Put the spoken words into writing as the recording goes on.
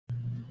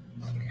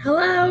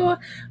Hello,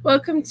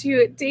 welcome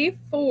to day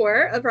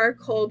 4 of our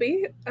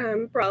Colby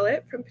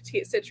Bralette from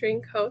Petite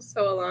Stitchery Co.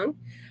 Sew Along.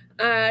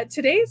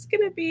 Today's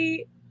going to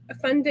be a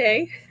fun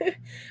day.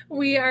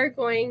 We're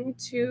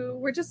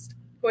just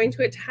going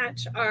to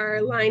attach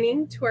our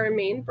lining to our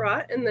main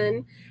bra and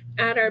then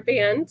add our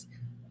band.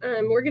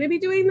 We're going to be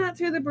doing that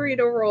through the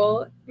burrito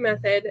roll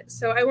method,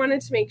 so I wanted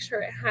to make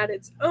sure it had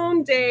its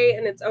own day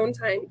and its own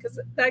time because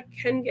that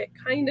can get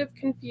kind of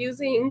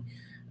confusing.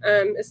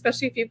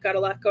 Especially if you've got a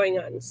lot going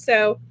on.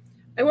 So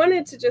I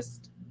wanted to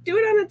just do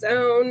it on its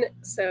own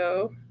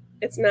so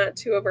it's not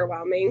too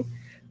overwhelming.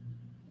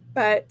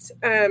 But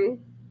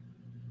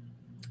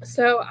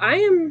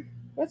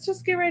let's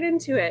just get right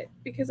into it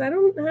because I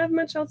don't have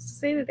much else to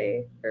say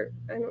today, or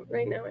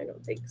right now, I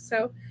don't think.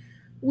 So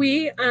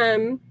we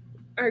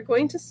are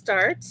going to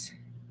start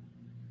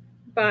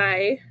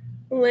by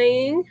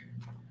laying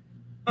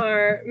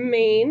our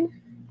main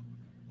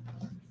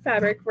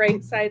fabric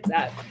right sides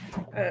up.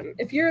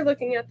 If you're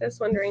looking at this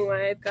wondering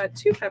why I've got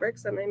 2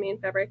 fabrics on my main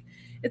fabric,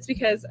 it's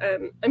because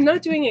I'm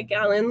not doing a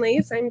gallon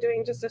lace, I'm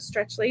doing just a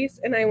stretch lace,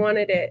 and I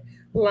wanted it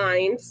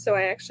lined, so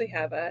I actually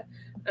have a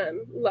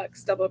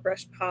Luxe double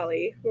brush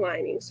poly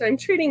lining. So I'm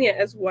treating it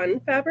as 1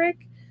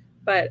 fabric,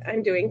 but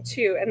I'm doing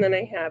 2, and then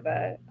I have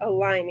a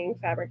lining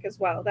fabric as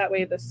well. That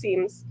way the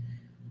seams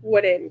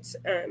wouldn't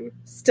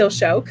still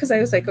show, because I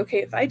was like, okay,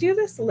 if I do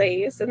this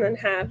lace and then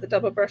have the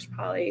double brush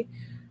poly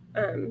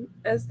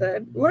as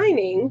the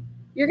lining,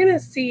 you're gonna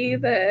see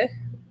the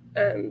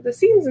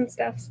seams and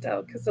stuff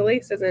still, because the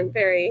lace isn't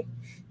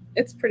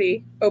it's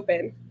pretty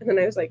open. And then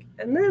I was like,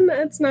 and then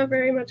that's not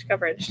very much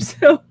coverage.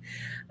 So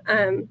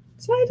I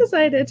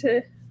decided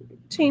to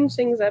change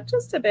things up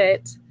just a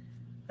bit,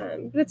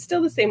 but it's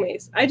still the same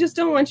ways. I just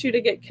don't want you to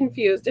get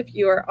confused if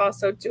you are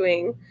also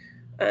doing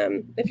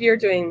if you're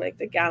doing like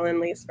the gallon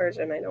lace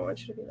version. I don't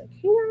want you to be like,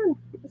 hang on,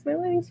 is my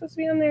lining supposed to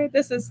be on there?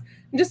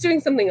 I'm just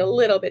doing something a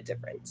little bit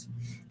different.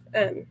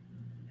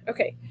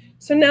 Okay,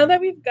 so now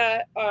that we've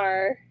got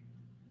our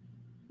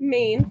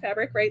main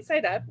fabric right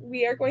side up,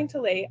 we are going to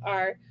lay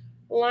our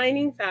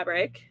lining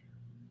fabric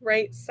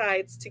right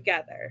sides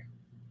together.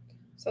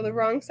 So the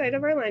wrong side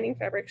of our lining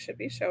fabric should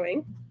be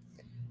showing,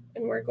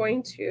 and we're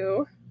going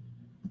to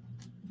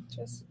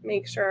just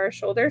make sure our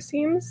shoulder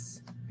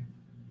seams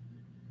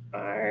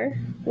are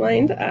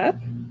lined up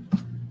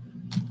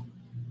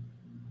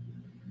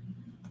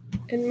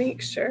and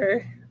make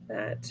sure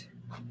that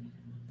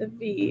the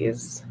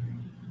V's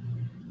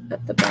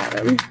at the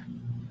bottom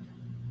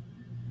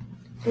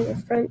and the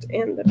front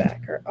and the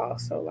back are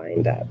also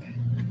lined up.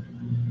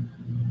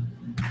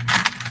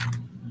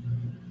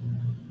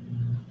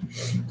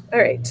 All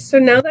right, so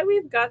now that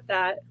we've got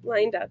that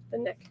lined up, the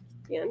neck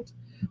band,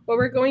 what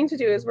we're going to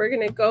do is we're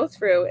going to go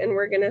through and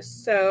we're going to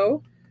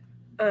sew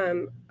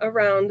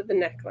around the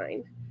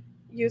neckline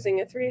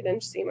using a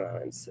 3/8" seam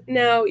allowance.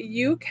 Now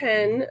you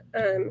can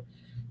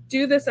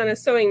do this on a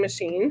sewing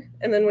machine,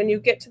 and then when you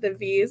get to the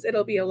V's,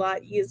 it'll be a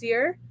lot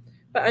easier.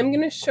 But I'm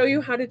going to show you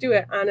how to do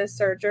it on a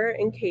serger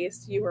in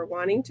case you were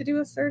wanting to do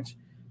a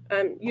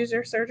use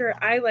your serger.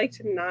 I like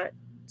to not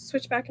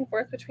switch back and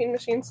forth between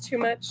machines too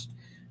much.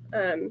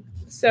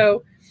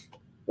 So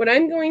what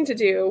I'm going to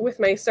do with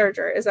my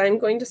serger is I'm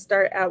going to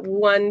start at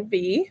 1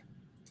 V,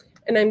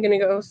 and I'm going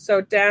to go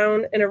sew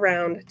down and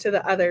around to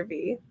the other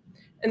V.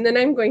 And then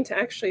I'm going to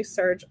actually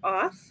serge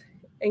off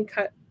and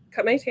cut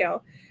my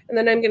tail. And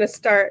then I'm going to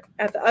start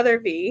at the other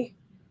V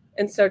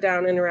and sew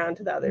down and around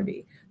to the other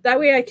V. That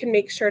way I can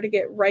make sure to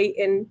get right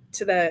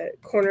into the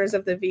corners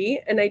of the V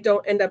and I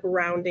don't end up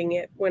rounding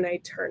it when I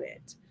turn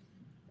it.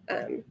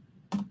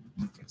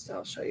 So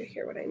I'll show you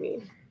here what I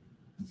mean.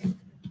 So,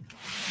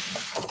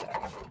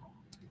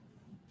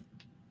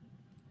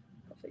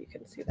 hopefully you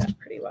can see that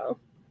pretty well.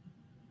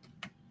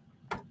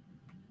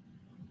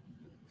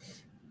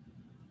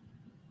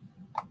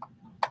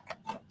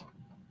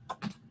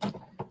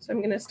 So I'm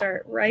going to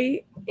start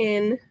right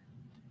in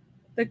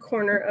the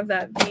corner of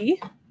that V.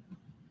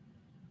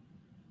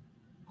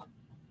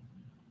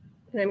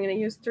 And I'm going to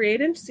use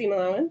 3/8" seam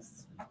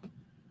allowance.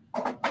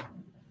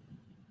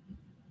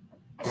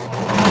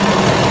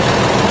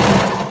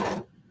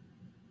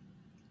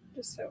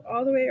 Just sew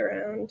all the way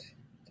around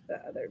to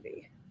the other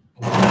V.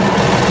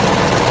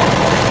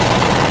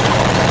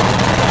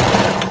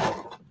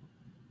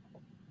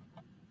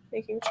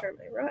 Making sure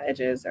my raw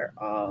edges are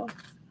all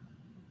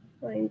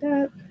lined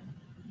up.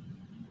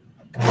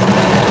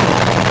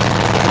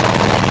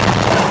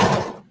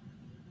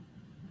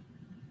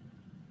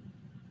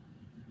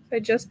 I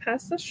just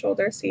passed the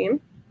shoulder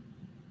seam.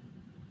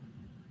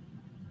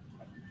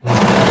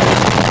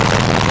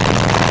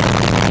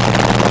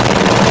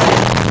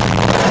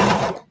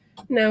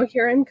 Now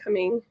here I'm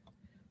coming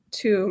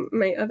to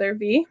my other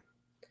V.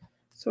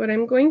 So what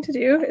I'm going to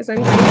do is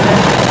I'm going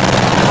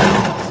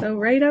to sew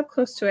right up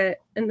close to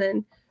it and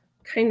then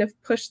kind of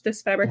push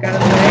this fabric out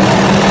of the way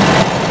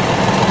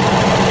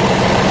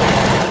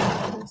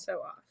and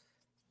sew off.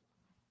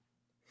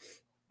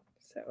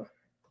 So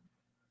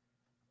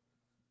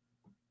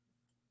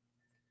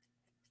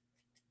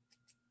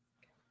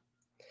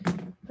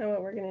now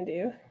what we're going to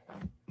do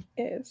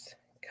is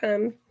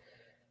come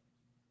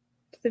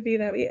to the V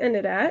that we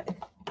ended at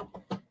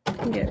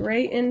and get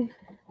right in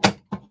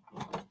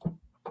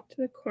to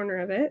the corner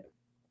of it,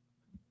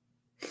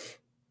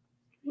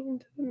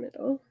 into the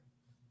middle.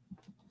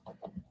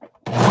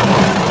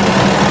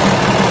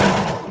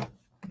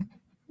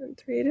 And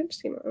 3/8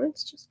 seam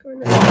allowance, just going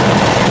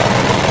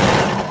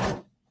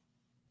right.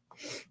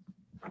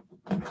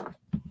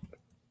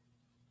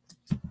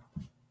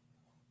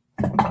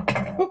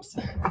 Oops,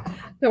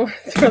 don't want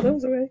to throw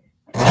those away.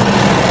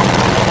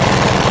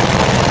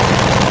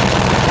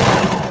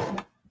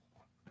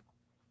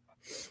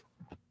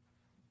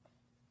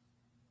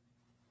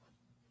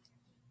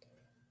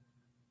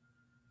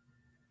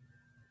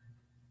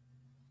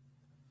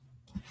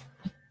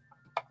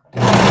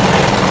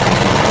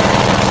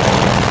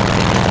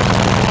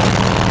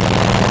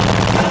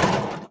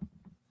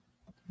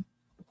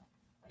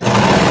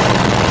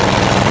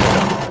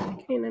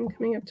 And I'm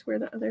coming up to where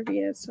the other V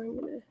is, so I'm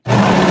going to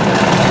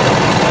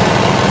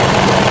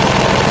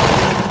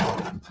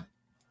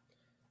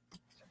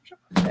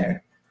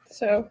there.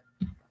 So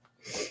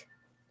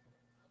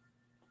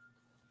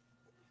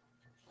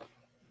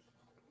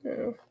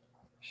now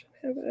should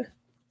have a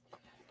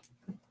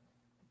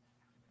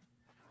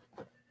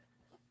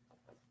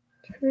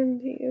turn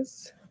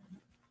these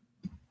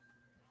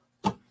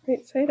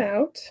right side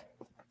out.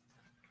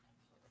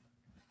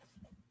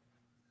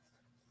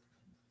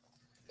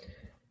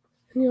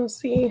 And you'll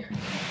see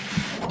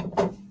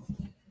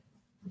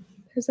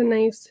there's a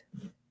nice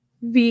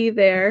V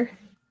there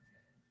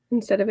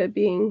instead of it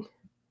being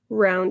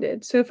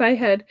rounded. So if I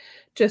had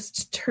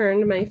just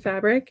turned my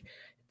fabric,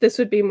 this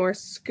would be more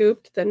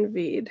scooped than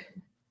V'd.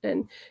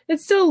 And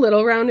it's still a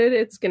little rounded.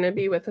 It's going to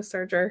be with a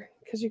serger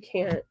because you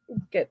can't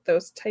get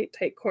those tight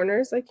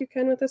corners like you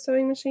can with a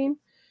sewing machine.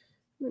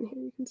 And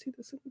here you can see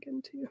this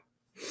again too.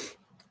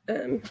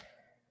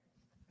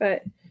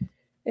 But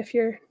if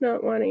you're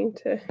not wanting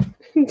to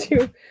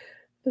do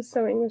the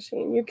sewing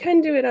machine, you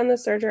can do it on the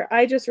serger.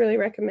 I just really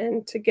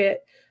recommend to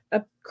get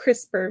a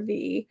crisper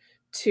V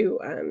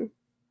to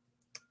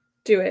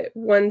do it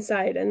one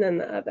side and then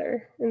the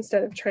other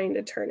instead of trying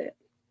to turn it.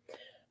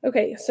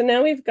 Okay, so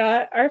now we've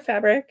got our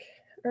fabric,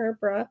 our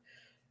bra.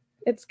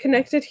 It's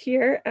connected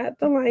here at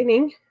the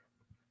lining.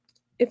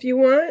 If you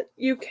want,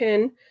 you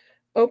can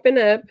open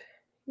up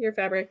your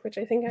fabric, which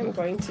I think I'm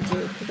going to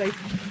do because I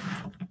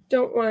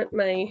don't want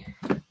my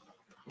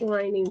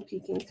lining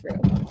peeking through.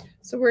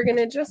 So we're going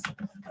to just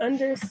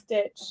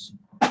understitch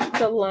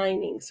the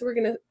lining. So we're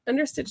going to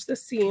understitch the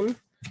seam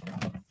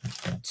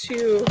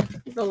to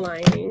the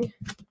lining.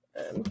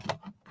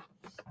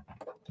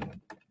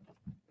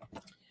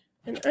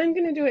 And I'm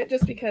going to do it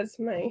just because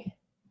my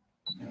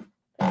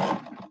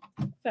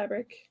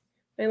fabric,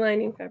 my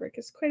lining fabric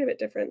is quite a bit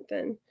different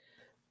than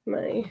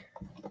my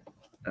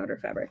outer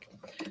fabric.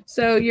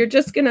 So you're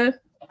just going to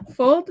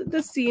fold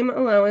the seam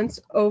allowance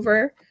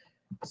over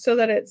so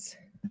that it's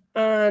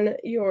on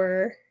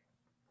your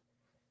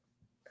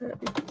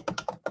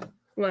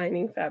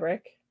lining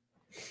fabric,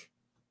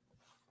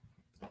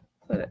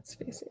 so that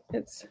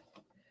it's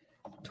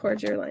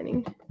towards your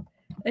lining,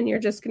 and you're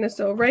just going to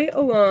sew right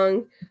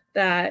along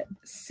that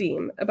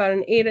seam about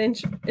an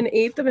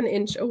eighth of an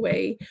inch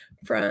away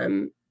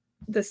from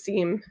the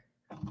seam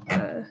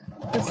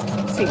stitch.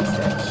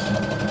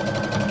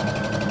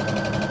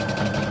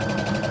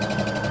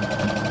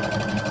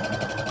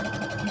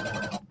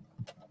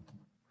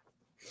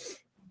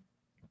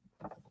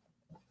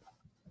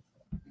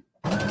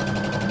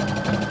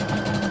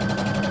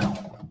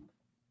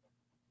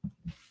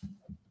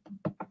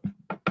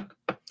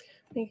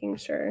 Making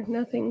sure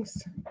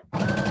nothing's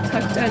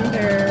tucked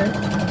under.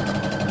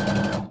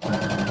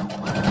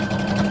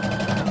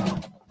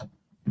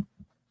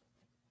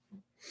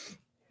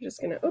 You're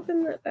just going to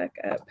open that back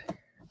up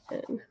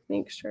and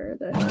make sure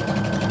the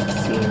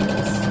seam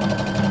is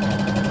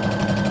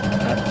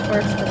up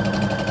towards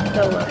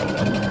the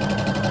lining.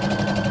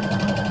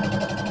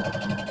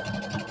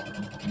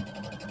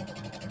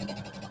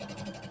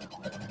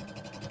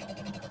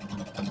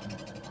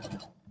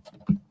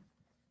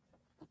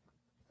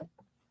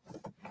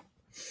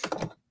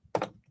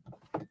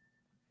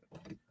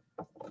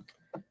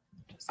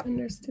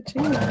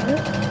 Understitching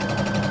that.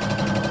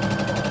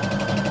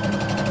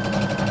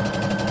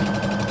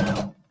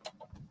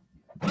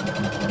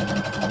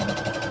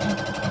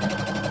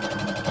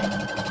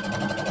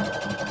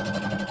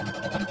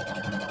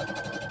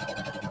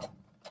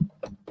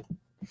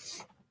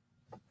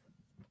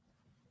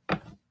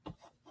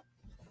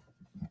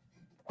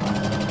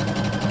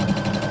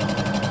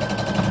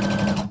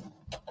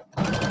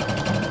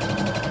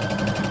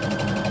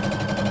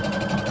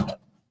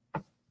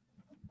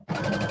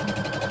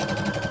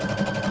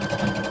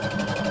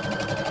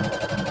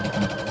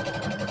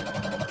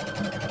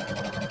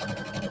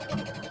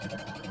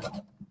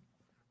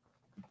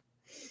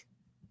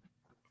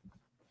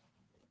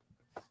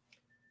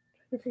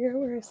 To figure out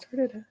where I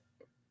started at.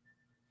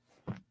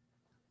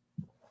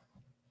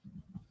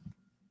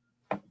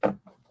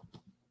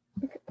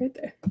 Okay, right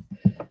there.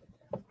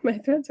 My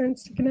threads aren't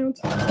sticking out.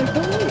 It's like,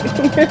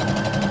 oh, wait.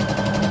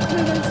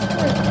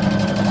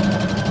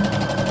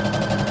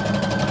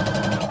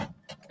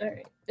 All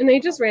right, and I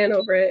just ran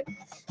over it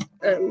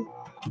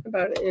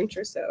about an inch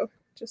or so,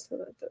 just so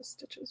that those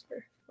stitches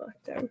were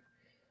locked down.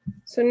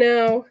 So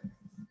now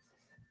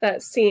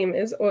that seam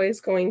is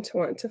always going to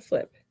want to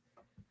flip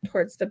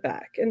towards the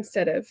back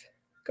instead of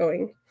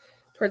going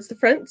towards the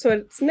front. So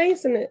it's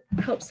nice and it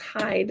helps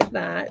hide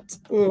that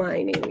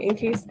lining in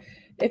case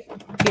if,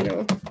 you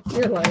know,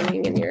 your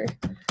lining and your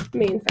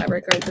main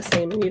fabric aren't the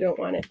same and you don't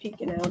want it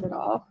peeking out at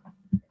all.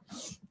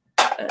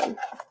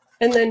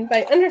 And then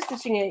by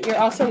understitching it, you're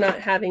also not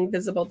having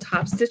visible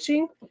top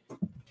stitching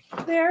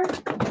there.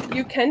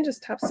 You can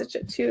just top stitch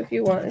it too if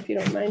you want, if you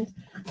don't mind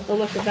the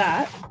look of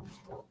that.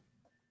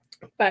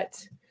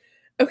 But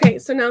okay,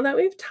 so now that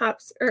we've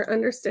tops or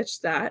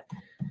understitched that,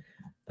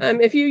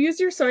 if you use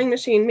your sewing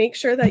machine, make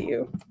sure that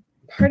you,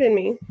 pardon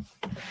me,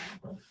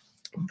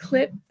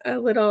 clip a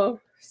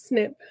little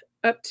snip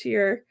up to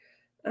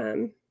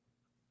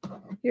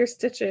your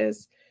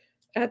stitches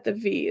at the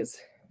V's,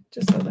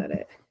 just so that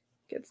it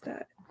gets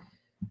that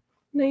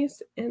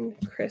nice and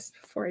crisp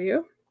for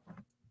you.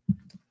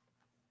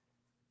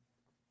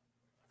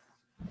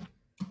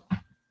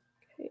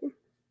 Okay.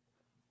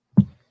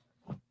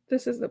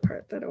 This is the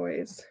part that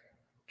always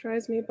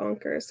drives me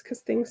bonkers because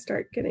things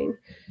start getting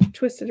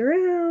twisted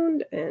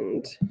around,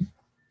 and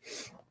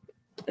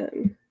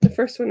the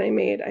first one I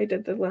made, I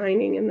did the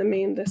lining and the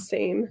main the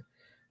same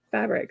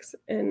fabrics,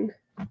 and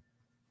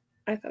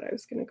I thought I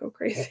was going to go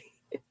crazy.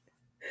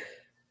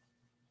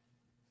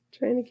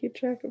 Trying to keep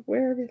track of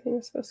where everything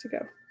is supposed to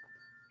go.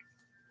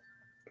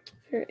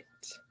 All right.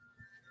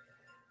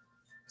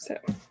 So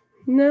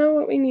now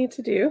what we need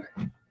to do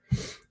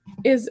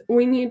is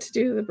we need to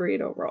do the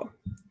burrito roll.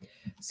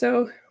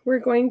 So we're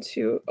going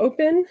to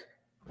open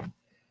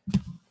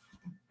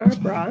our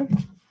bra.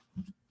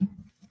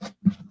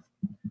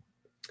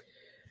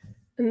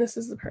 And this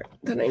is the part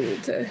that I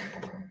need to.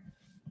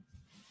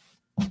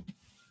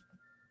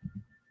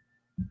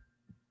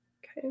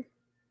 Okay.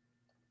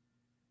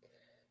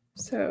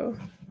 So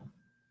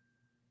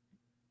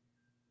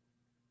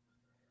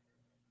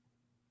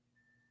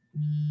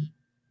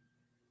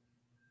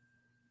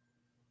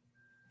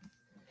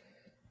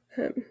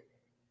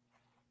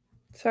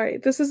sorry,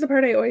 this is the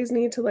part I always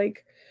need to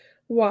like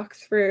walk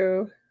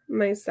through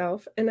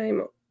myself, and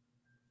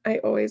I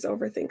always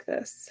overthink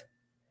this.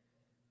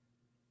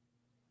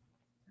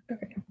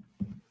 Okay.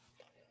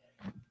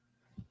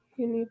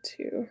 You need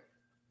to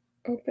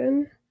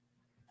open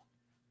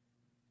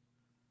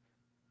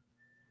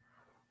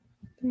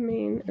the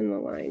main and the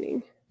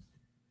lining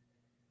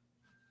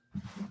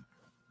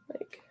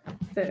like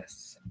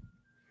this.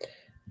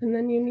 And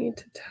then you need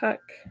to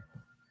tuck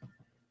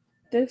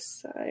this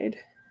side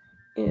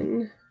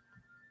in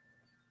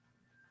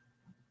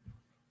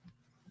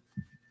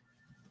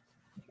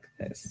like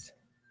this.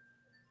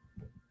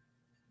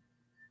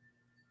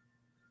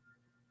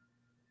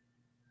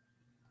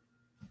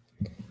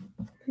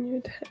 And you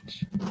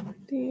attach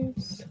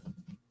these.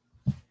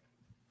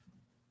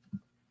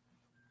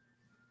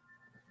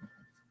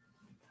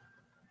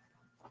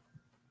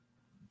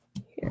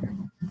 Here.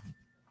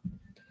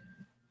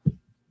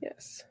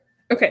 Yes.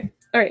 Okay.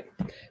 All right.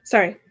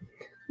 Sorry.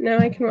 Now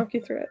I can walk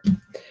you through it.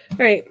 All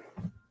right.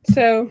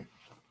 So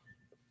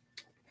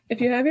if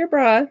you have your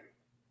bra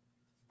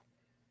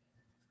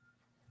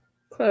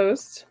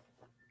closed,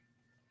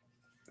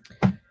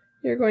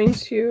 you're going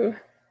to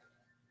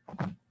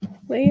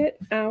lay it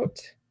out,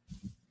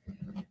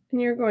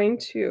 and you're going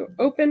to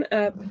open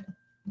up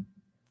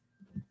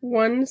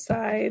one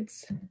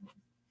side's,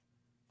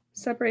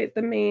 separate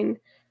the main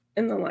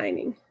and the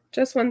lining,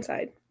 just one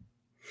side.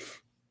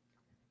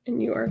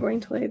 And you are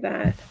going to lay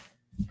that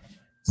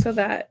so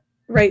that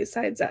right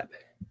side's up.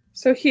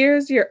 So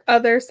here's your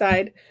other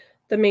side.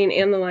 The main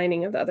and the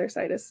lining of the other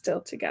side is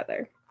still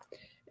together.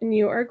 And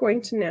you are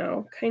going to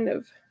now kind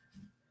of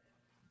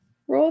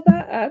roll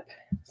that up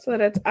so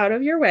that it's out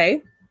of your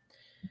way.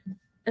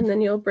 And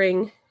then you'll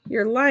bring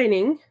your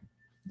lining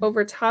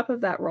over top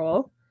of that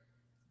roll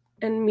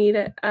and meet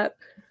it up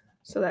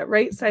so that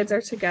right sides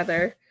are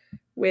together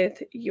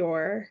with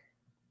your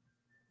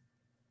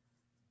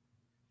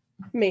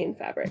main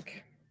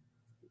fabric.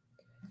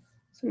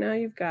 So now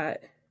you've got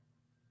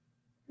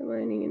your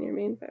lining and your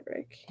main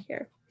fabric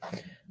here.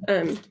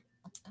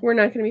 We're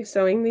not going to be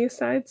sewing these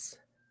sides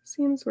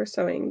seams. We're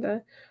sewing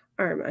the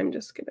arm. I'm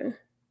just going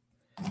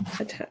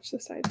to attach the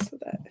sides so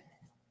that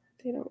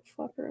they don't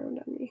flop around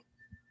on me.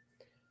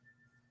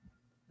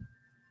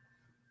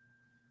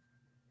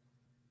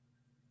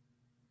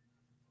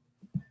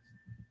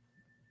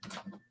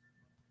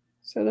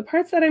 So the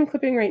parts that I'm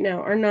clipping right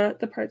now are not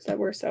the parts that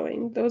we're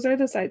sewing. Those are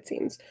the side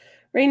seams.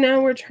 Right now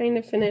we're trying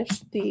to finish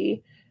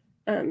the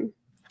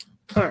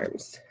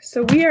arms.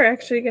 So we are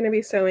actually going to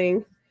be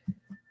sewing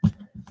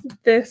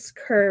this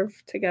curve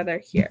together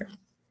here.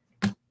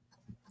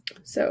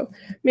 So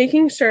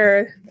making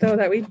sure though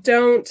that we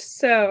don't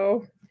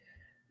sew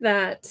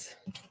that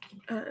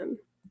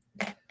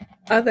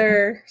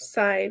other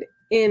side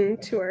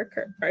into our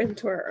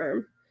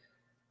arm.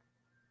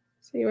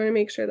 So you want to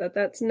make sure that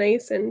that's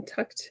nice and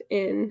tucked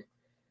in.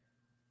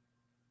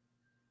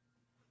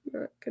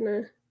 Not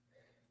gonna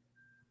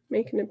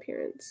make an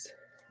appearance.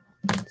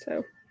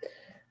 So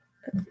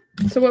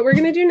what we're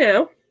gonna do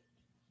now,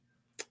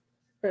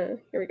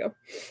 here we go,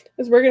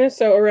 is we're gonna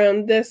sew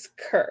around this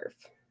curve.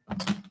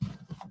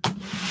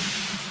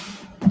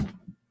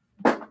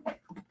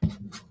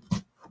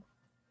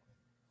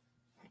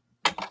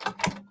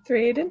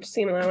 3/8"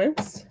 seam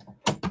allowance.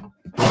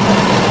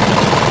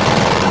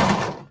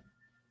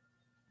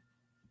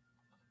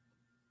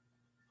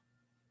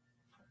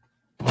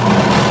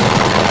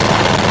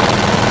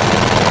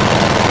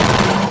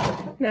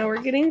 Now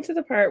we're getting to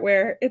the part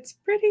where it's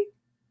pretty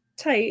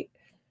tight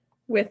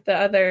with the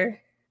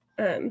other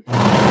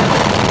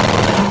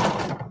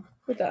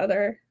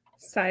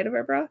side of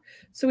our bra.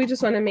 So we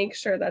just want to make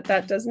sure that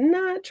that does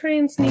not try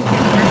and sneak in.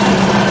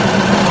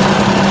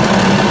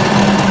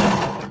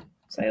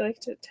 So I like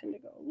to tend to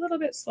go a little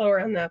bit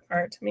slower on that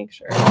part to make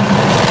sure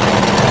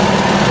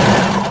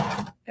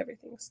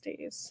everything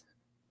stays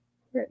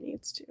where it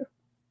needs to.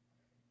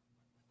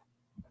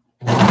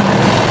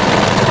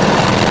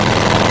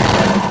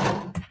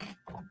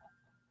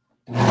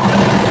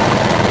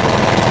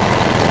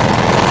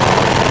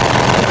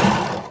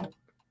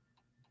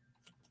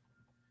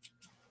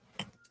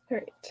 All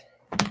right.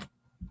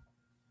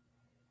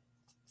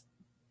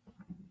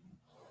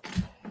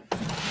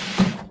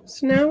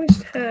 So now we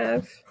should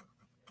have,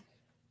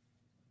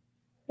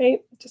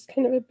 right, just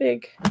kind of a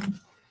big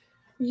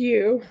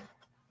U.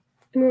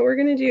 And what we're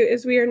going to do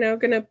is we are now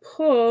going to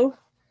pull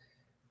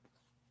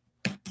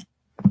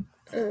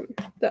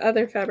the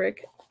other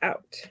fabric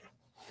out.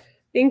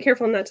 Being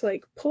careful not to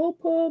like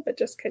pull, but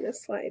just kind of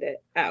slide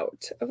it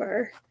out of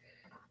our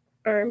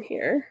arm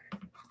here.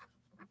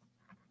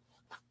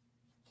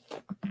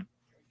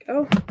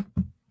 Go. I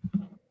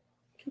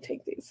can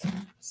take these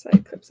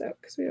side clips out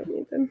because we don't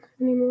need them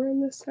anymore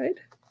on this side.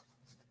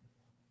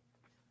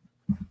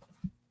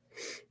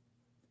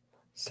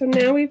 So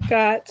now we've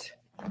got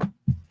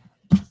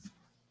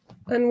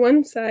on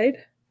one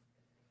side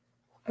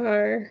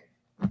our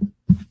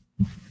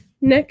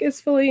neck is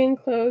fully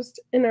enclosed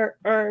and our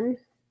arm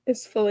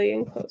is fully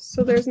enclosed.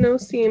 So there's no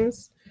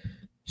seams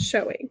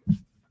showing.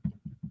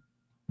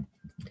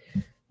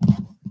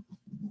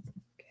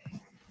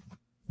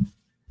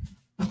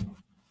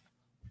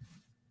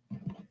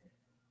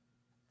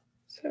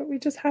 So we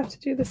just have to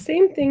do the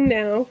same thing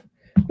now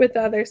with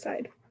the other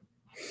side.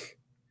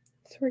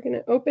 So we're going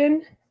to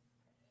open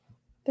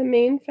the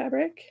main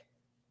fabric,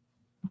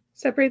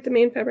 separate the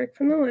main fabric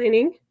from the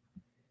lining,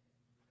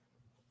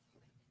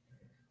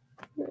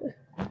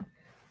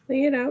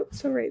 lay it out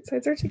so right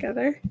sides are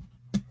together,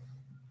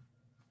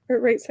 or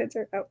right sides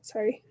are out,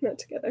 sorry, not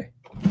together.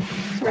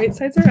 So right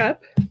sides are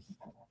up. And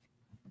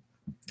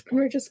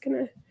we're just going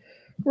to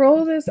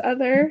roll this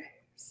other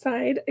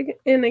side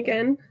in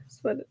again so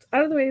that it's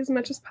out of the way as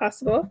much as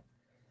possible.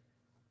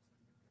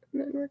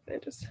 And then we're going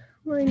to just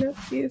line up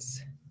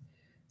these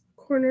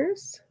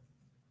corners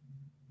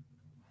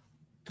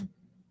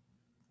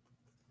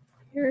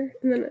here,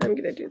 and then I'm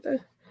going to do the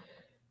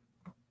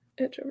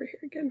edge over here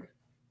again.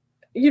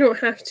 You don't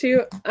have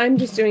to. I'm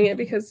just doing it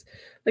because,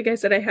 like I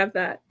said, I have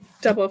that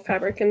double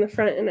fabric in the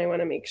front and I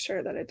want to make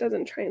sure that it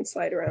doesn't try and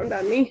slide around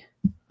on me.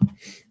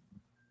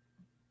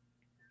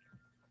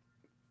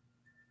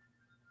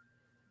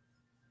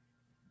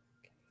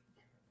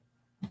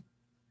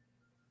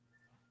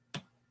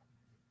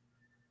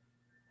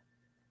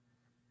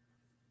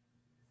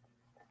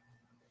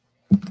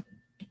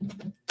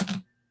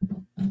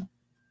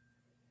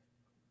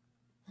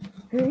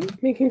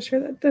 Right, making sure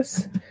that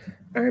this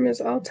arm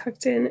is all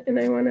tucked in, and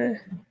I want to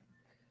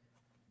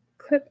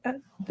clip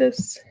at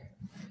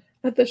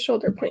the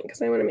shoulder point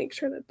because I want to make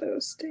sure that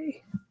those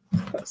stay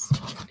close.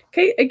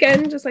 Okay,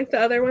 again, just like the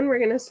other one, we're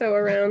going to sew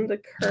around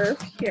the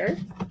curve here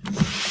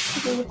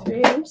using the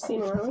 3/8"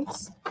 seam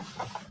allowance.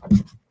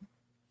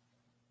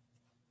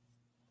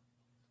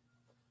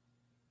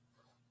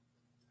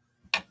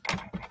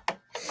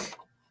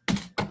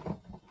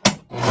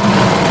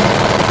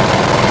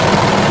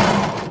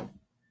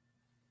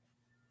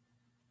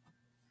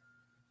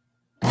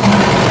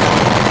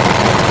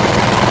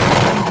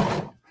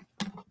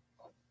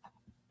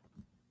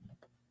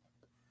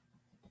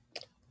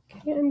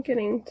 I'm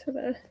getting to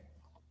the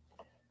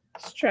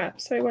strap,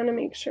 so I want to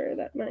make sure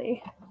that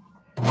my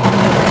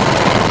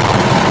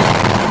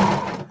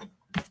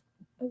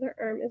other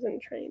arm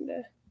isn't trying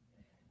to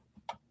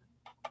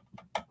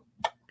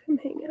come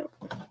hang out.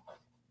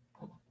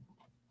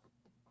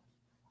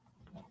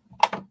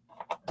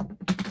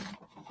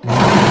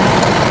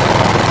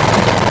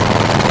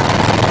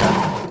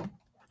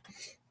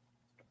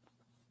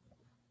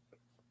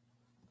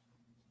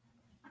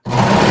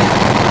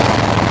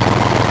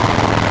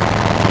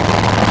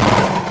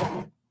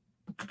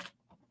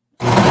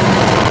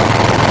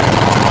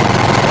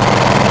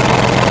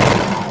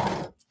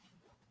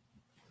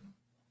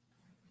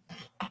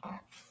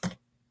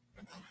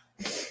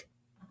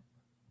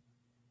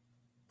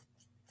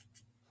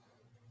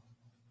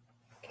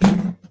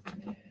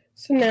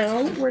 So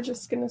now we're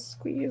just going to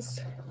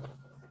squeeze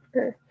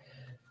or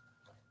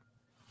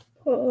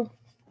pull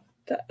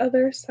the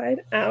other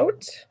side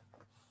out.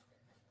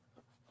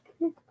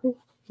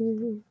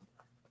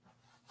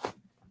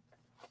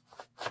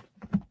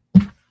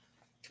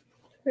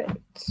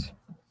 Right.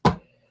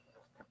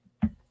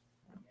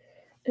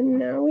 And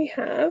now we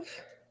have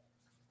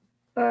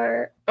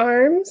our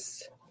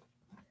arms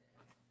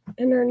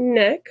and our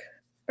neck.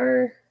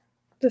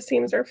 The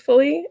seams are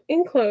fully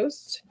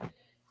enclosed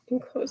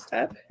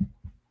up.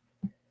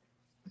 I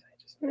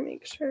just want to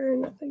make sure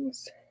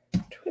nothing's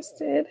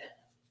twisted.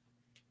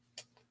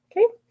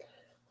 Okay,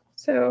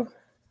 so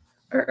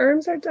our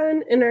arms are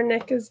done and our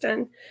neck is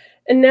done.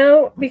 And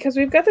now, because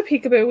we've got the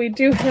peekaboo, we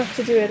do have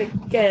to do it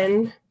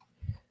again,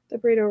 the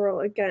burrito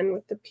roll again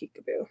with the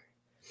peekaboo.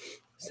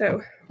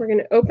 So we're going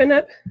to open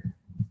up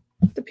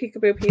the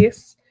peekaboo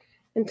piece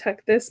and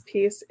tuck this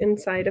piece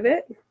inside of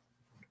it.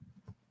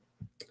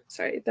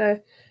 Sorry,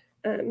 the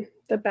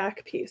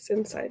back piece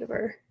inside of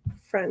our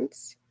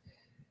fronts.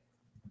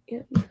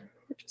 And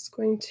we're just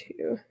going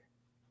to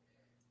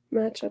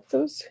match up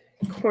those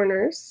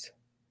corners.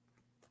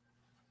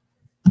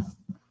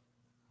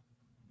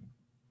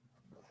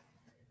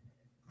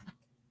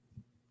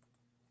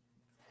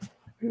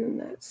 And then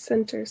that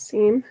center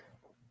seam.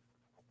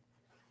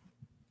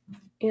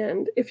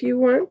 And if you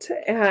want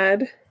to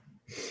add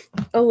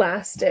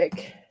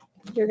elastic,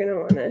 you're going to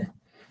want to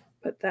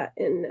put that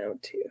in now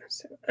too.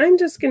 So I'm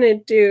just going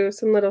to do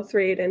some little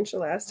 3/8"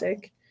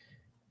 elastic.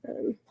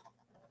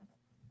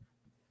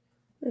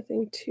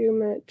 Nothing too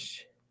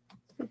much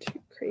or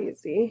too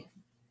crazy.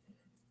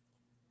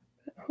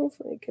 But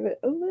hopefully give it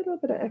a little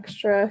bit of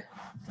extra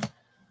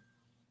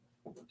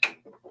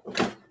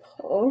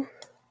pull.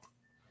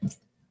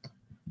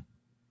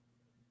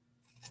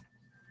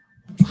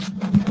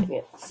 Making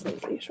it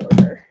slightly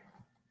shorter.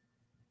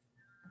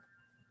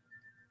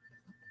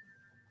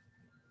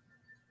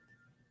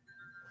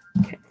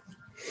 Okay.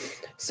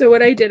 So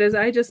what I did is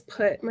I just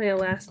put my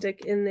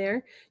elastic in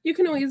there. You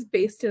can always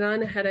baste it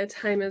on ahead of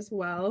time as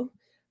well,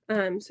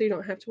 so you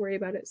don't have to worry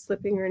about it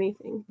slipping or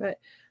anything. But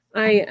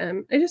I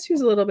just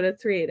use a little bit of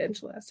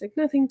 3/8" elastic,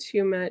 nothing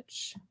too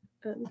much,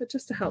 but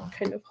just to help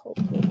kind of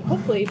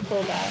hopefully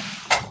pull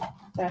that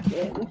back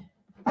in.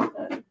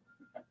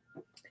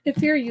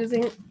 If you're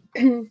using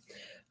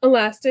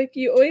elastic,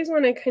 you always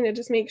want to kind of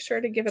just make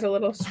sure to give it a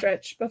little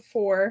stretch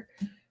before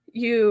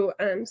you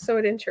sew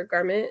it into your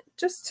garment,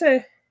 just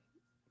to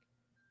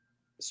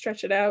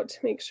stretch it out to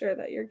make sure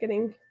that you're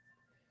getting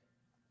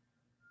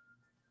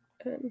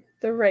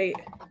the right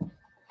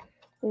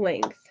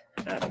length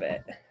out of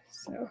it.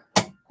 So,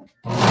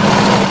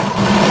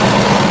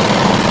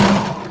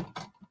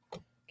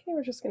 okay,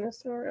 we're just going to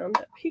sew around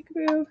that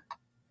peekaboo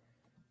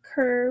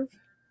curve,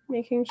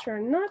 making sure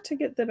not to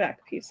get the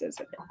back pieces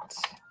in it.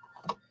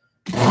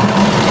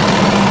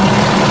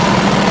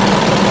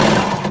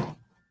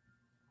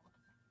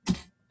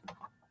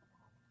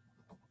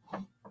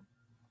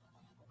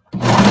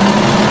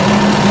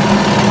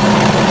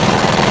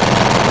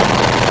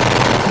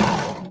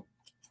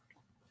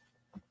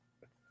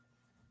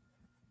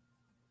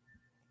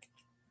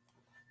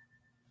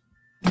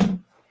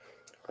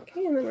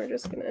 Okay, and then we're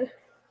just going to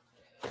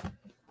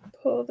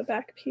pull the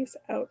back piece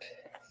out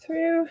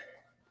through.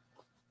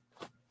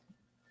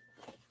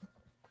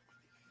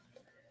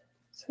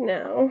 So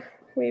now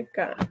we've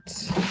got,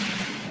 let's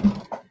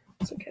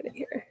look at it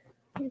here.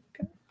 We've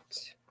got,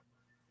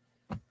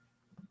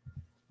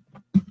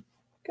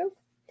 go.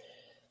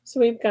 So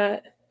we've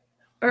got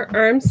our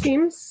arm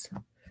seams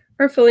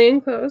are fully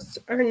enclosed,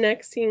 our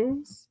neck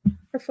seams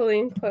are fully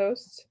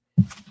enclosed,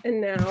 and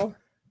now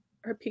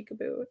our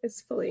peekaboo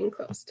is fully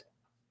enclosed.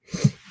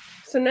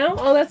 So now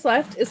all that's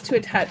left is to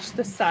attach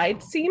the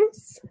side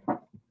seams.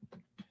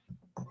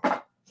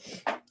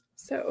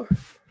 So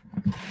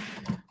what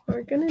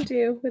we're going to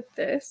do with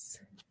this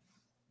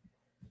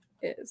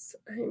is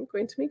I'm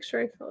going to make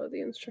sure I follow the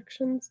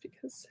instructions,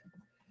 because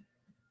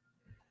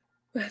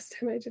last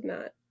time I did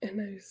not, and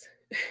I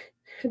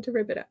had to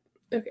rip it up.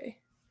 Okay.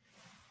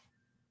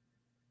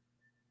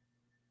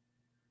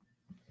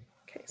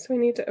 Okay, so we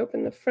need to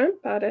open the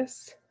front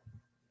bodice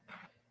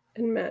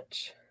and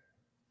match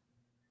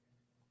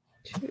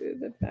to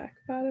the back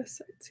bodice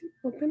side seam.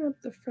 Open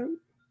up the front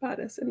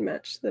bodice and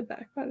match the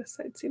back bodice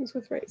side seams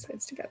with right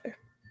sides together.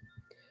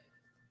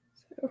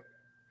 So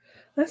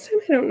last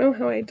time I don't know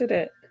how I did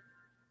it.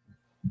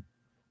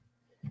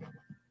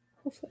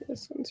 Hopefully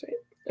this one's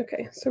right.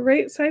 Okay, so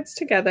right sides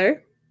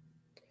together.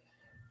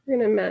 We're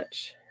going to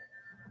match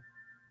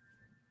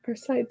our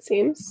side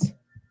seams,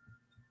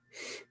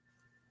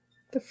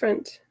 the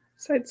front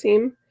side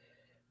seam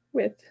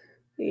with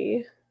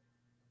the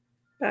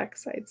back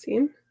side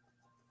seam.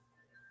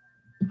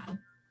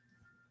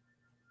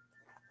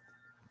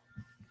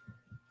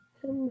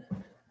 And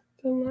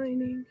the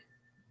lining.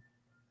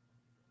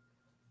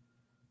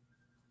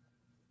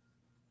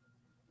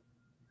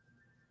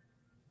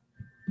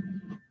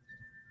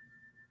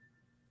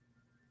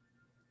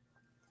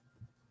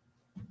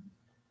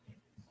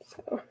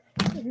 So,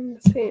 and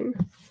the same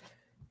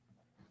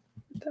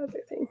the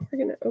other thing. We're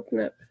going to open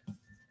up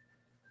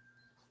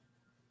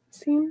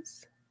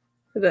seams,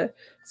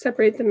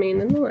 separate the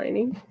main and the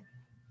lining.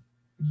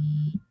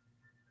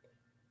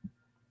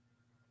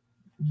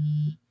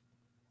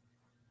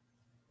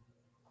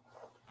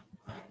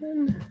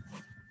 Then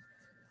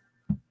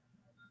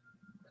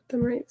put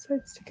them right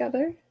sides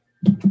together.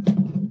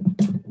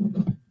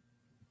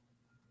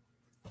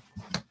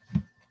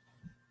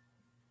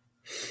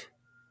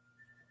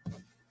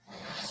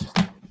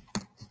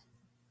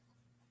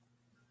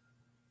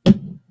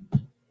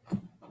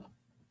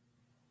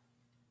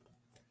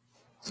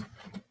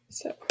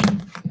 So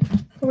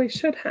what we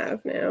should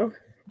have now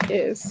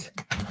is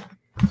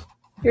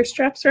your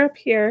straps are up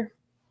here,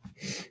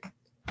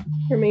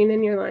 your main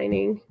and your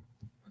lining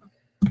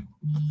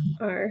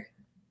are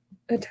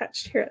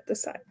attached here at the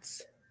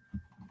sides.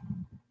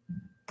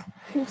 I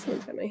think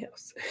someone's at my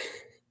house.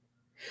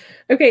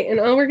 Okay, and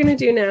all we're going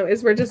to do now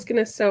is we're just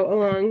going to sew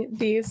along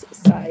these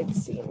side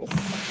seams.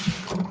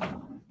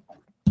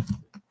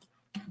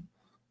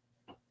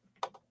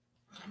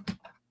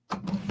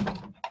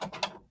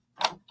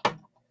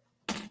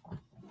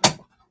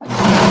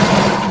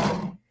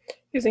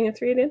 Using a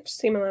 3/8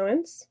 seam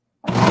allowance.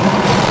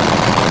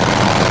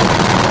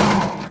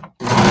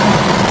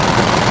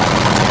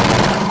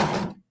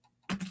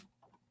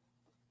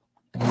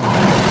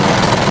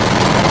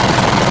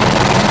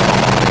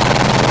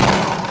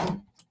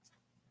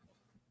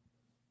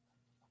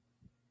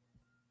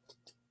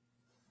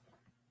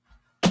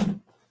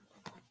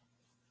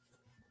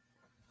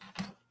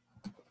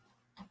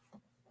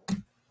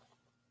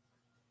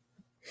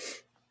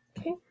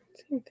 Okay,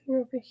 same thing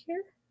over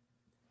here.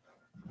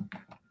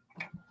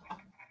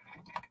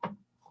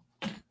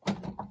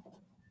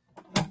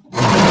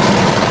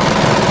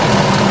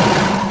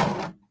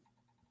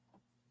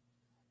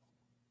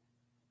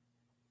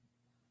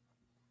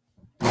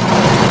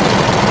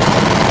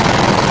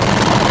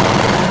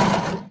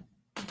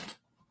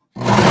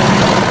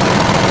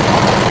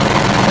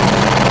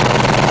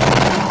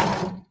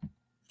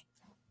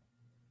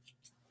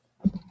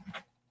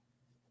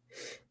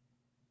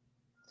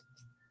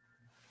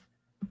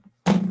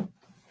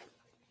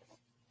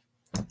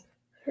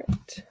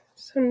 Alright,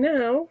 so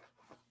now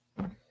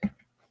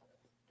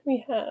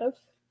we have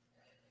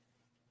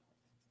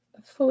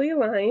a fully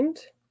lined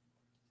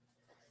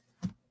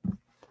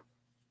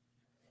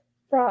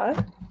bra,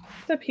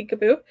 the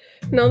peekaboo,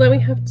 and all that we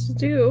have to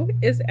do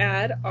is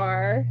add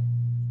our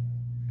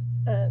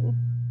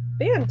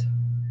band.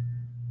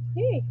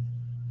 Yay!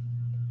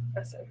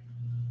 Awesome.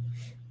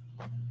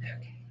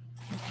 Okay,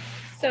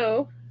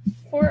 so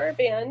for our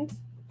band,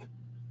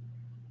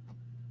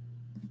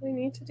 what we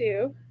need to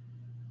do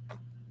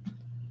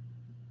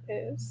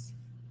is,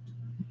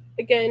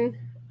 again,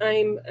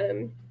 I'm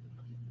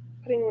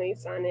putting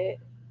lace on it,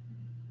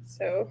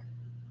 so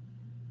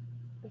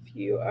if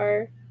you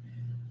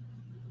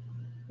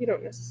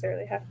don't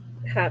necessarily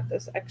have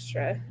this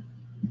extra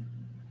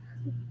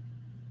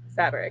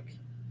fabric.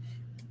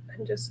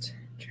 I'm just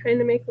trying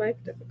to make life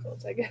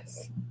difficult, I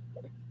guess.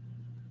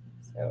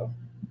 So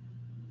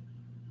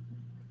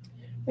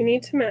we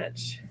need to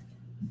match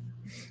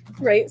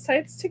right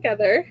sides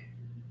together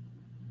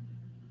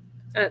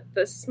at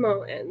the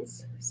small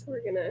ends. So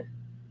we're gonna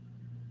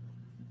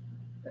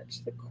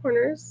match the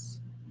corners.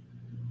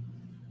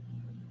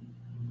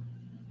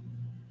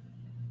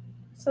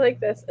 So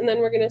like this, and then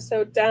we're gonna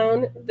sew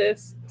down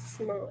this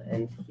small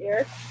end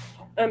here.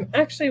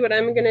 Actually, what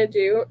I'm gonna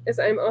do is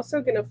I'm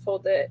also gonna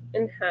fold it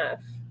in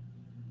half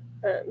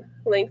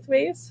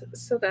lengthways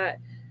so that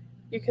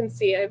you can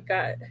see I've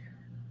got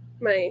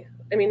my,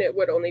 I mean, it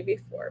would only be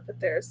 4, but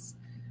there's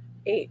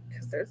 8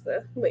 because there's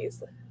the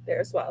lace there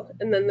as well.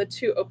 And then the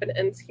 2 open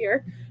ends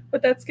here.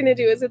 What that's gonna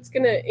do is it's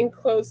gonna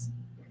enclose,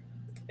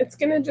 it's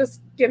gonna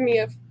just give me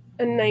a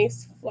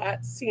nice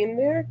flat seam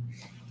there.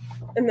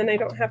 And then I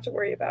don't have to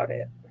worry about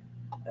it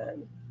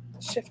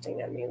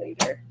shifting on me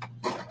later.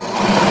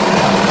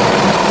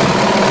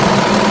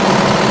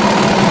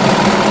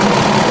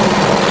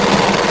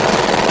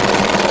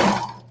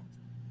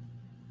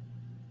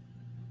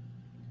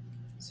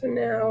 So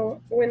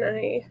now when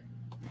I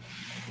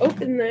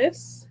open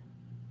this,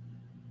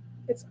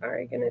 it's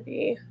already going to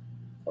be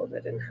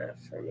folded in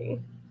half for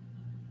me.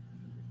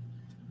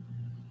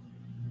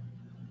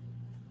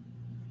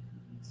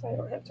 So I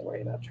don't have to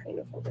worry about trying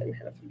to fold it in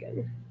half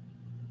again.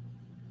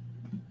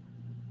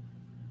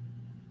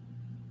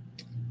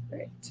 All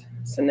right,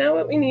 so now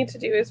what we need to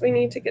do is we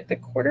need to get the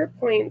quarter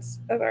points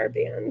of our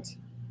band.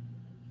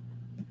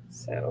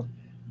 So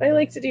what I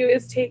like to do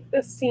is take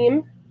the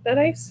seam that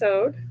I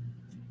sewed.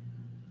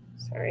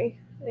 Sorry,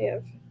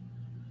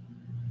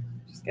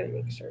 just gotta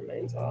make sure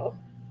mine's all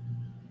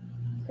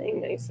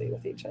playing nicely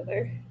with each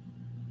other.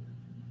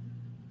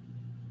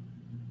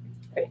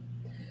 All right,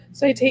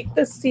 so I take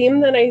the seam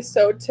that I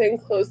sewed to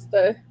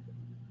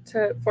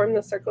form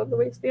the circle of the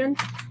waistband,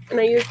 and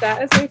I use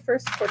that as my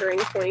first quartering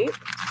point.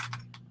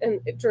 And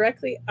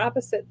directly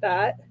opposite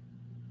that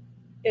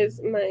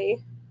is my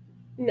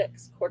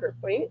next quarter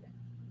point.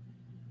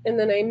 and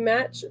then I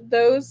match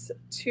those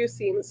two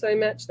seams. So I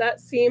match that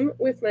seam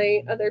with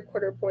my other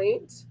quarter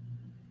point,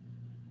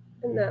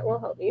 and that will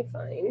help me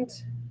find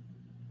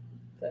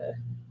the,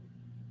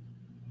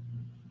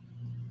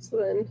 so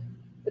then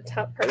the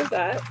top part of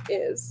that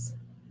is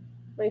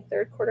my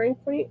third quartering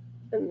point,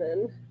 and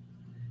then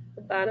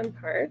the bottom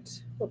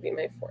part will be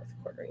my fourth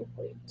quartering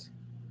point.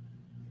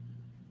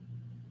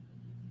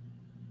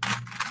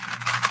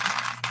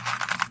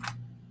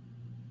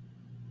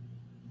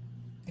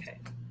 Okay,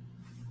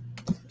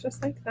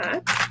 just like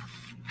that.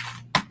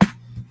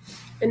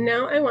 And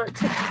now I want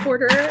to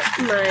quarter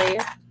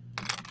my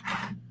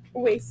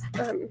waist,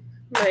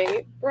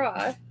 my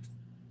bra,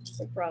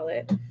 the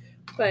bralette,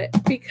 but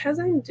because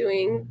I'm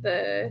doing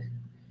the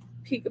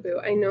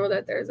peekaboo, I know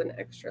that there's an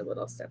extra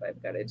little step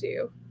I've got to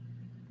do.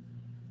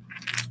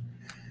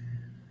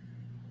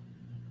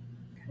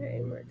 Okay,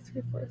 mark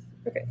 3/4.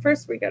 Okay,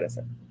 first we gotta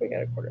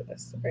quarter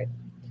this, right?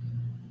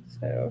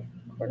 So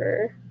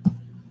quarter.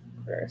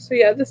 So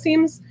yeah, the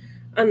seams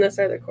on this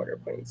are the quarter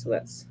points, so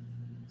that's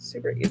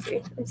super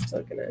easy. I'm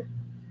still gonna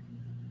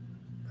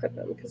clip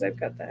them because I've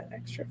got that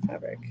extra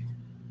fabric,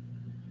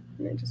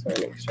 and I just want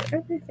to make sure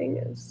everything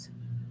is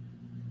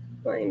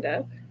lined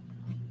up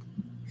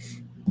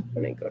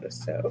when I go to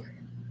sew.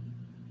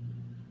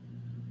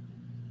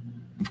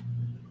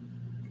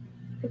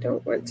 I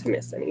don't want to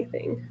miss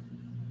anything.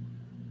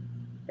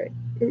 Right,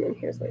 and then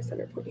here's my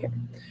center point here.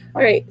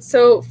 All right,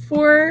 so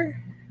for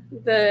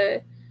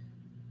the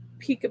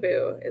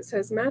peekaboo, it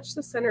says match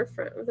the center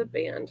front of the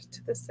band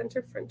to the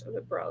center front of the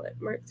bralette.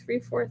 Mark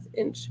 3/4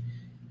 inch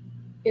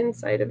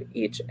inside of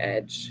each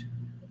edge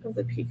of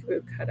the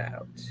peekaboo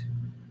cutout.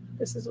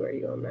 This is where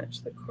you will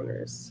match the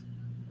corners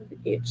of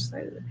each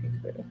side of the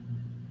peekaboo.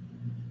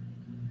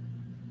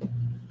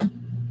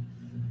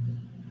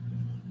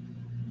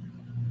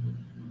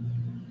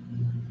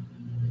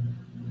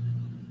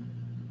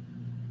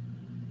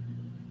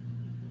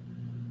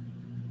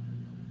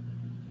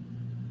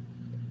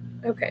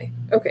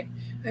 Okay.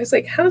 I was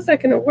like, how's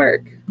that going to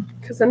work?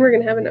 Because then we're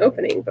going to have an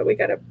opening, but we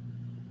got to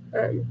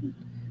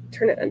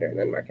turn it under and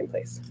then mark in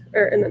place,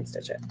 and then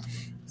stitch it.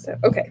 So,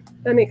 okay,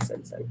 that makes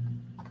sense then.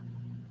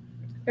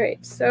 All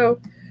right, so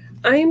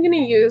I'm going to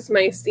use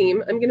my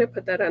seam. I'm going to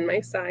put that on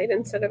my side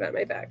instead of at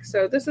my back.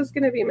 So this is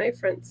going to be my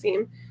front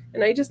seam,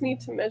 and I just need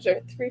to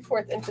measure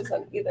 3/4 inches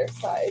on either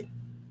side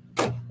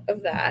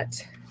of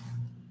that,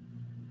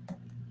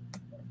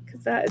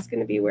 because that is going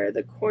to be where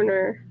the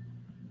corner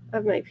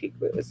of my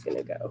peekaboo is going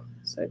to go.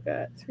 So I've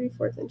got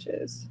 3/4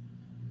 inches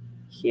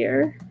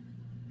here,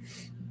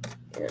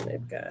 and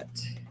I've got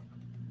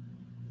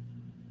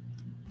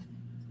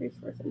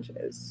 3/4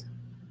 inches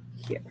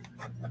here.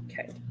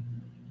 Okay.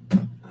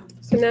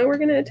 So now we're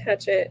going to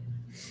attach it.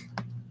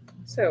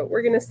 So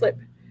we're going to slip.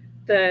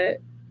 The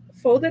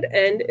folded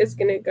end is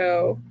going to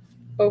go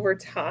over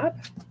top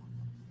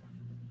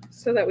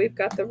so that we've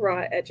got the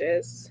raw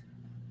edges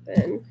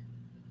then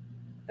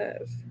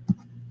of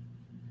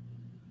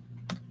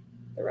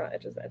the raw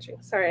edges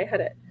matching. Sorry, I had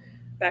it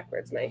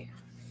backwards. My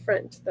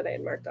front that I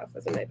had marked off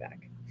was in my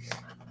back.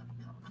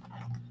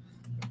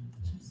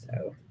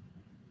 So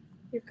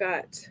you've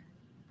got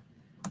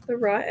the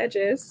raw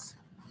edges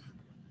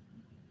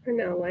are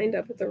now lined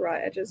up with the raw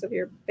edges of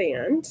your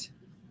band.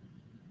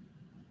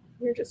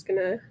 You're just going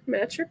to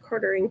match your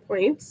quartering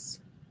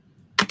points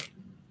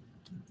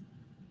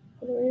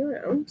all the way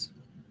around.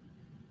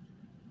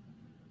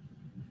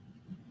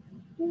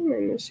 Oh, my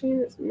machine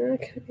is not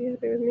going to be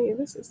happy with me.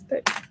 This is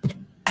thick.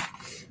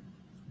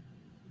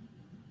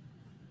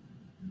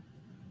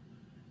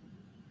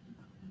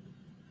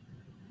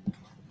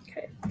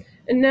 Okay,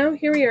 and now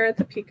here we are at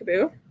the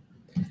peekaboo.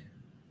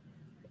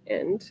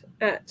 And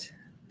at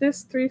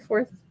this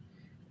 3/4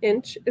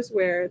 inch is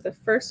where the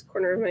first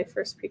corner of my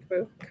first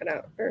peekaboo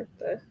cutout, or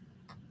the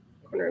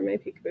corner of my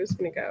peekaboo is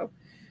going to go.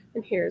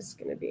 And here's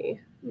going to be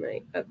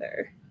my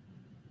other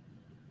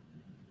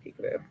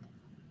peekaboo.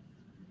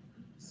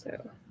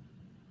 So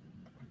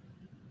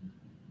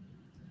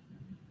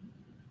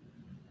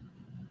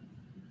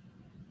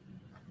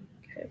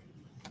okay.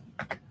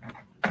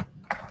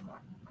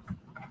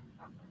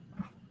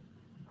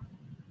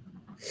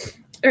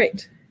 All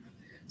right.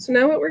 So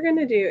now what we're going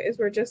to do is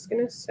we're just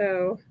going to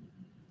sew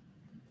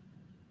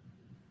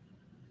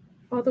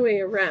all the way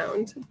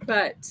around,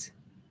 but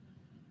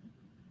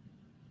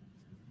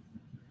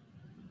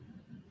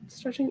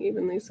stretching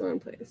evenly sew in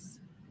place.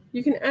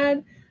 You can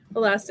add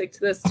elastic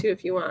to this too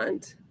if you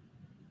want.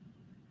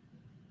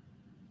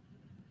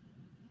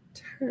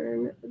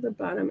 Turn the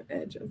bottom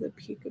edge of the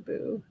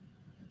peekaboo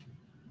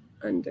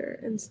under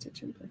and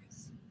stitch in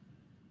place.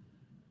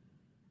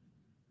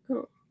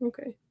 Oh,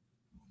 okay.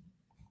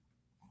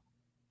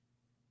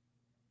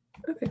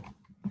 Okay.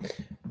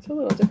 It's a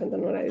little different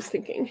than what I was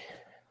thinking,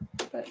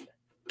 but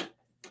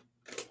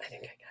I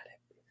think I got it.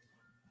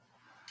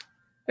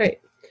 All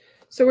right.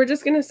 So we're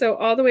just going to sew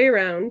all the way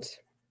around,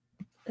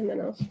 and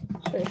then I'll show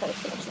you how to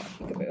finish that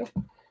peekaboo.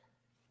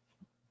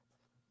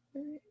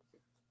 All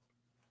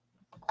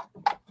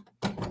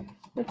right.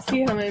 Let's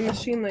see how my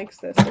machine likes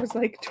this. There's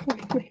like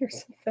 20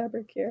 layers of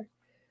fabric here.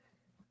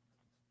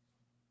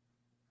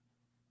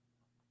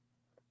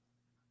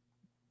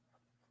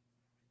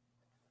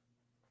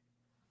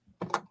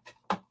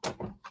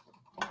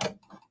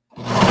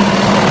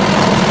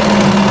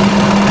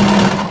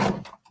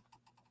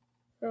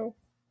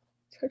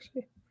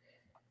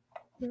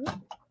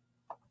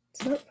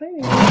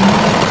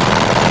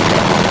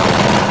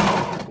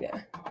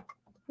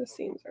 The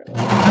seams are not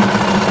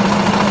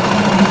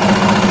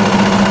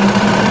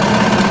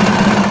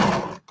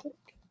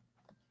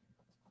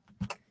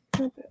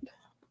bad.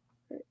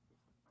 Right.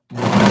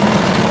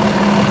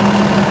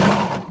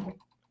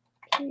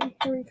 Okay,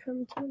 here we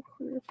come to the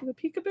corner for the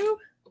peekaboo.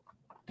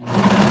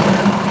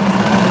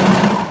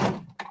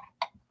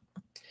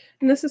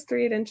 And this is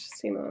 3/8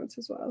 seam allowance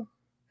as well.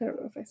 I don't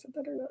know if I said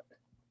that or not.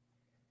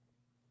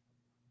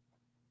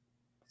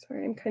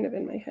 Sorry, I'm kind of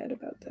in my head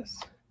about this.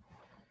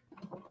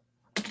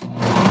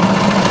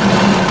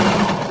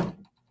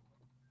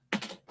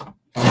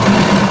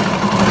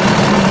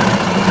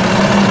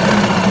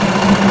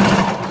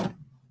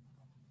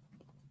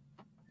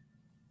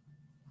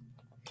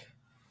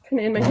 Kind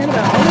of in my head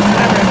about all this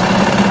fabric.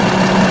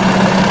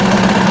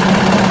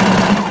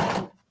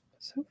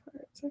 So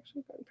far, it's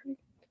actually been pretty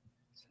good.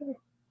 So,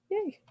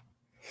 yay.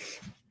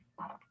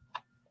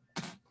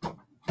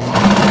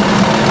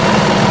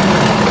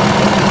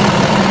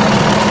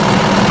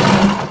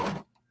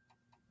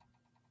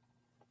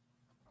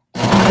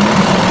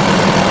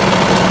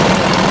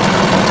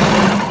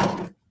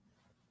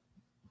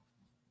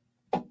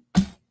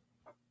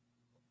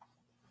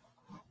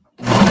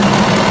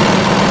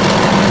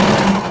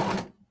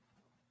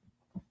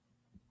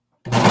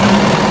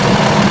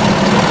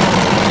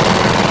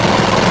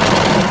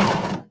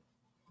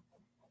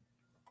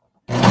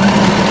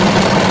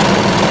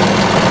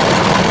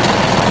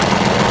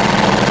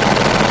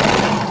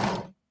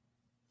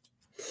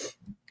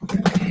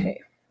 Okay,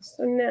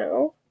 so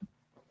now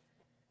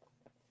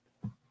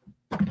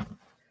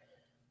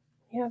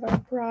we have our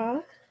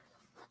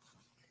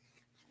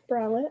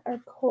bralette, our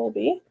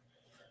Colby,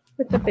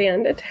 with the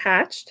band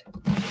attached.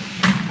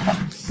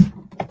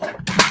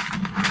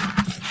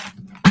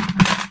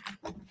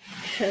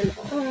 And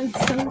I'm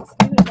so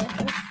excited about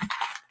this.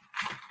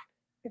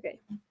 Okay,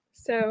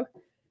 so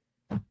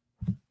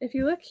if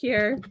you look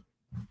here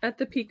at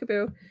the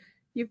peekaboo,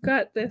 you've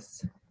got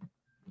this.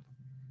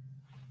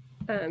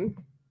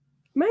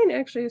 Mine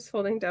actually is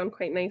folding down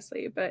quite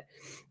nicely, but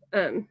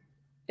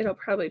it'll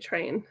probably try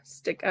and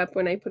stick up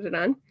when I put it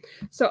on.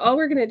 So all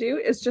we're going to do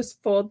is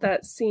just fold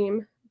that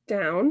seam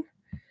down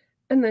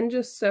and then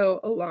just sew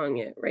along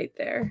it right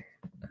there.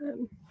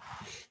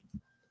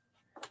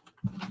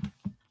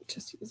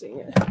 Just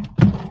using a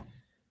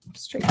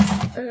straight,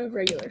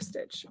 regular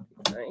stitch.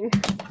 Fine.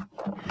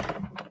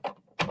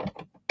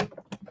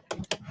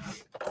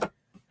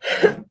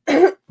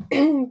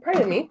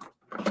 Pardon me.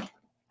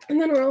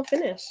 And then we're all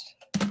finished.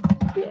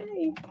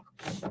 Yay.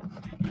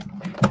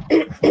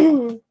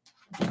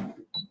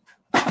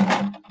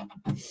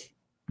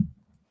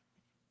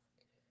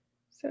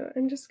 So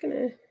I'm just going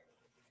to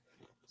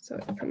sew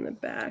it from the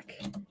back.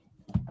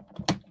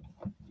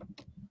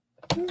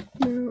 Oh,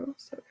 no, I'll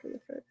sew it from the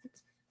front.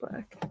 It's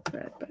black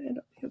thread, but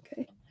it'll be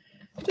okay.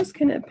 Just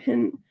kind of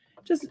pin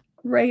just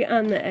right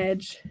on the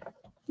edge,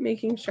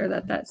 making sure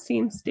that that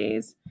seam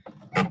stays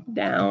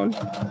down.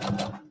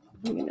 I'm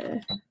going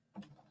to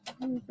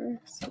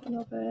reverse a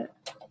little bit.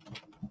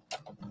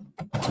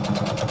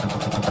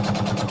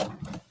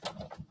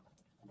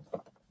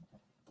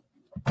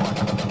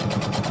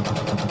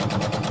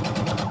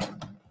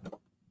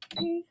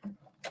 Okay.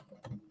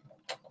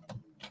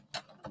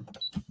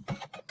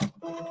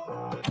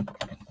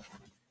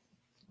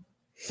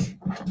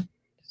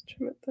 Just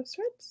trim up those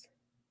threads.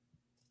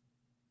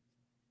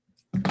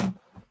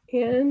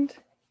 And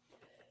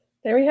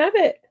there we have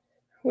it.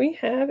 We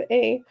have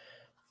a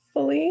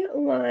fully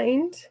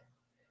lined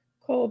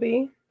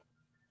Colby.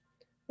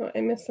 Oh,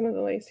 I missed some of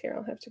the lace here.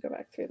 I'll have to go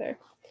back through there.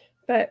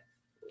 But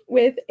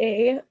with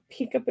a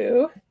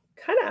peekaboo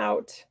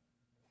cutout.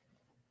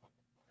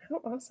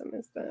 How awesome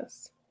is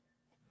this?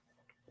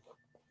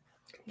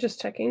 Just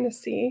checking to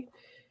see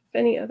if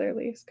any other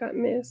lace got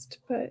missed,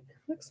 but it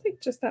looks like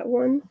just that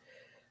one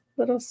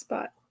little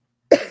spot.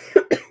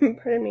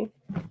 Pardon me.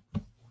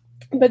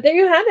 But there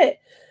you have it.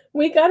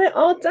 We got it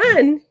all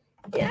done.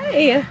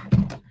 Yay.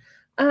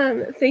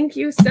 Thank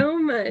you so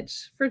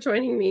much for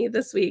joining me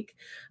this week.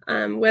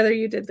 Whether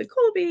you did the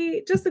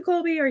Colby, just the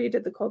Colby, or you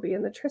did the Colby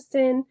and the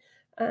Tristan,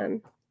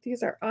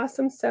 these are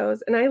awesome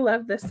sews, and I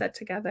love this set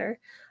together.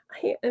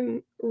 I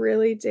am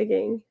really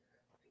digging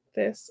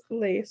this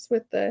lace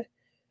with the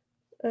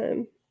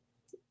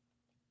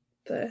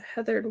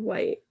heathered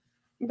white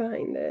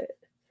behind it.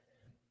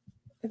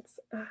 It's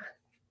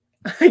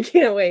I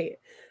can't wait.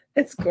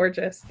 It's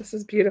gorgeous. This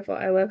is beautiful.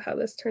 I love how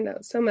this turned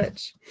out so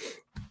much.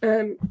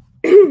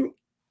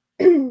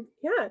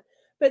 Yeah,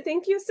 but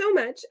thank you so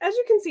much. As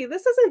you can see,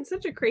 this isn't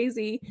such a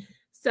crazy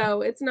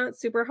sew. It's not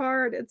super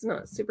hard. It's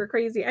not super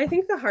crazy. I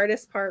think the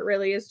hardest part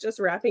really is just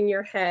wrapping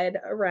your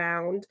head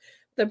around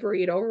the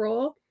burrito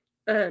roll.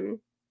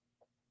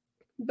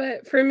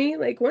 But for me,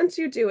 like once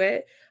you do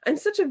it, I'm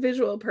such a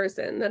visual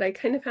person that I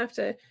kind of have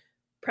to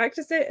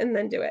practice it and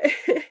then do it.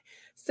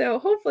 So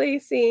hopefully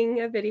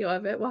seeing a video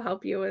of it will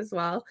help you as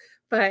well.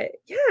 But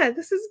yeah,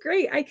 this is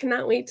great. I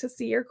cannot wait to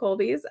see your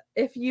Colbys.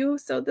 If you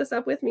sewed this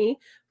up with me,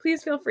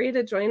 please feel free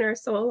to join our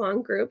sew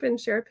along group and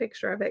share a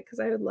picture of it because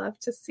I would love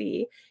to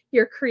see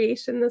your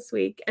creation this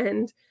week.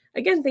 And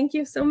again, thank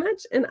you so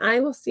much. And I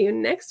will see you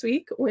next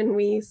week when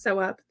we sew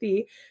up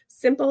the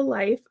Simple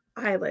Life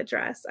Isla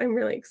dress. I'm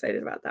really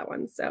excited about that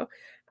one. So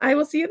I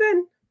will see you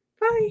then.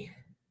 Bye.